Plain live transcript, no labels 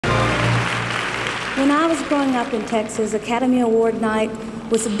When I was growing up in Texas, Academy Award night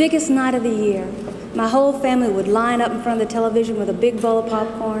was the biggest night of the year. My whole family would line up in front of the television with a big bowl of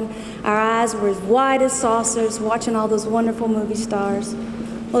popcorn. Our eyes were as wide as saucers watching all those wonderful movie stars.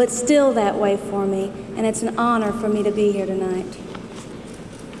 Well, it's still that way for me, and it's an honor for me to be here tonight.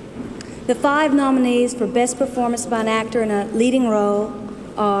 The 5 nominees for Best Performance by an Actor in a Leading Role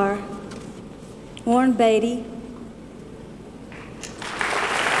are Warren Beatty,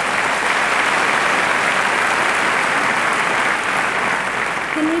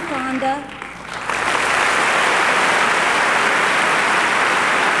 Fonda,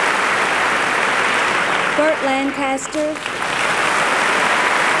 Burt Lancaster,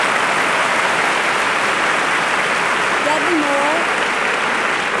 Dudley Moore,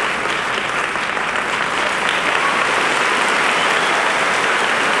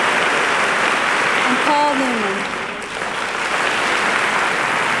 and Paul Newman.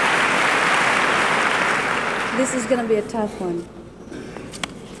 This is going to be a tough one.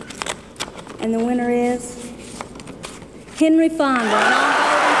 And the winner is Henry Fonda.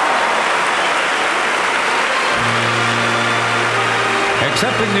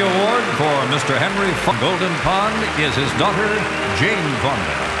 Accepting the award for Mr. Henry Fonda Golden Pond is his daughter, Jane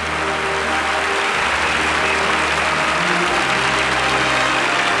Fonda.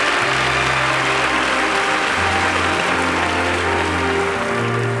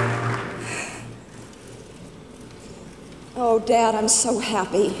 Oh, Dad, I'm so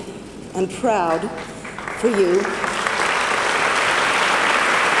happy and proud for you.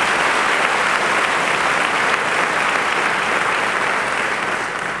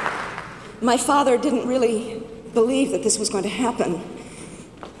 My father didn't really believe that this was going to happen,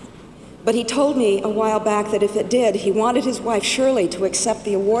 but he told me a while back that if it did, he wanted his wife Shirley to accept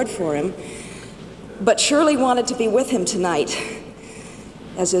the award for him, but Shirley wanted to be with him tonight,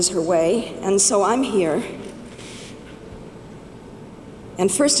 as is her way, and so I'm here. And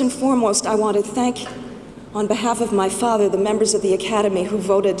first and foremost, I want to thank, on behalf of my father, the members of the Academy who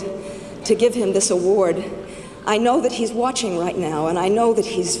voted to give him this award. I know that he's watching right now, and I know that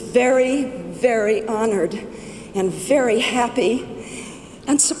he's very, very honored and very happy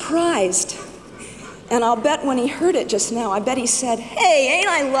and surprised. And I'll bet when he heard it just now, I bet he said, "Hey, ain't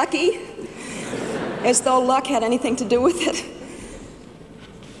I lucky?" As though luck had anything to do with it.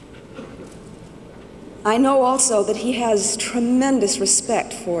 I know also that he has tremendous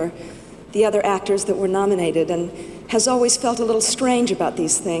respect for the other actors that were nominated and has always felt a little strange about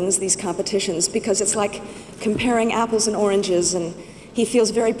these things, these competitions, because it's like comparing apples and oranges, and he feels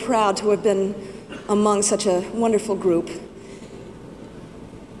very proud to have been among such a wonderful group.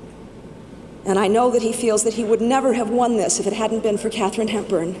 And I know that he feels that he would never have won this if it hadn't been for Katharine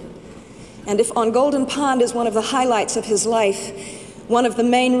Hepburn. And if On Golden Pond is one of the highlights of his life, one of the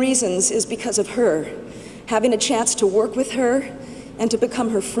main reasons is because of her, having a chance to work with her and to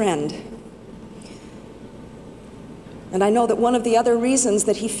become her friend. And I know that one of the other reasons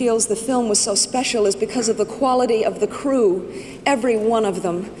that he feels the film was so special is because of the quality of the crew, every one of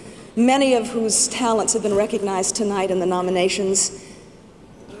them, many of whose talents have been recognized tonight in the nominations.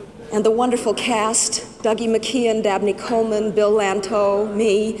 And the wonderful cast, Dougie McKeon, Dabney Coleman, Bill Lanto,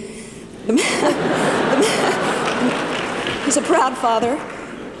 me. He's a proud father.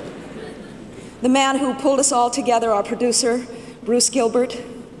 The man who pulled us all together, our producer, Bruce Gilbert.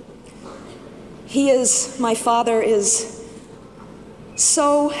 My father is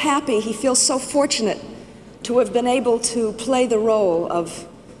so happy, he feels so fortunate to have been able to play the role of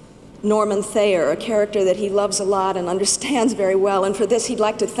Norman Thayer, a character that he loves a lot and understands very well. And for this, he'd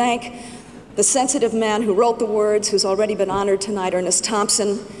like to thank the sensitive man who wrote the words, who's already been honored tonight, Ernest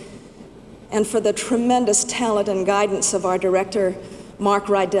Thompson, and for the tremendous talent and guidance of our director, Mark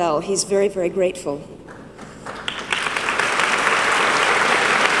Rydell. He's very, very grateful.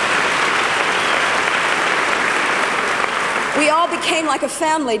 We all became like a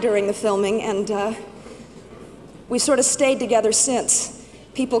family during the filming, and we sort of stayed together since.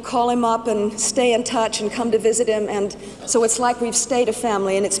 People call him up and stay in touch and come to visit him, and so it's like we've stayed a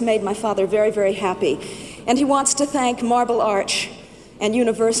family, and it's made my father very, very happy. And he wants to thank Marble Arch and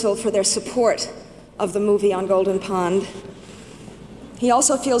Universal for their support of the movie On Golden Pond. He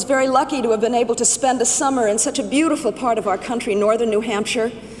also feels very lucky to have been able to spend a summer in such a beautiful part of our country, northern New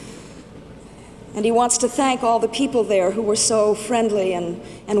Hampshire. And he wants to thank all the people there who were so friendly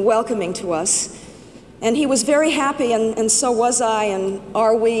and welcoming to us. And he was very happy, and so was I, and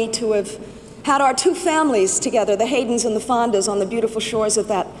are we, to have had our two families together, the Haydens and the Fondas, on the beautiful shores of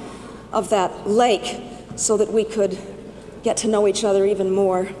that lake, so that we could get to know each other even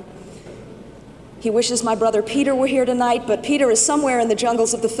more. He wishes my brother Peter were here tonight, but Peter is somewhere in the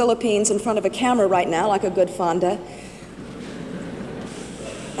jungles of the Philippines in front of a camera right now, like a good Fonda.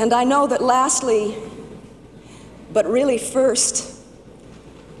 And I know that lastly, but really first,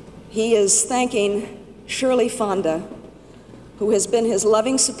 he is thanking Shirley Fonda, who has been his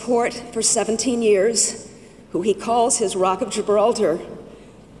loving support for 17 years, who he calls his Rock of Gibraltar.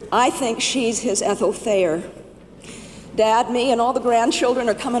 I think she's his Ethel Thayer. Dad, me, and all the grandchildren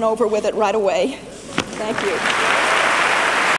are coming over with it right away. Thank you.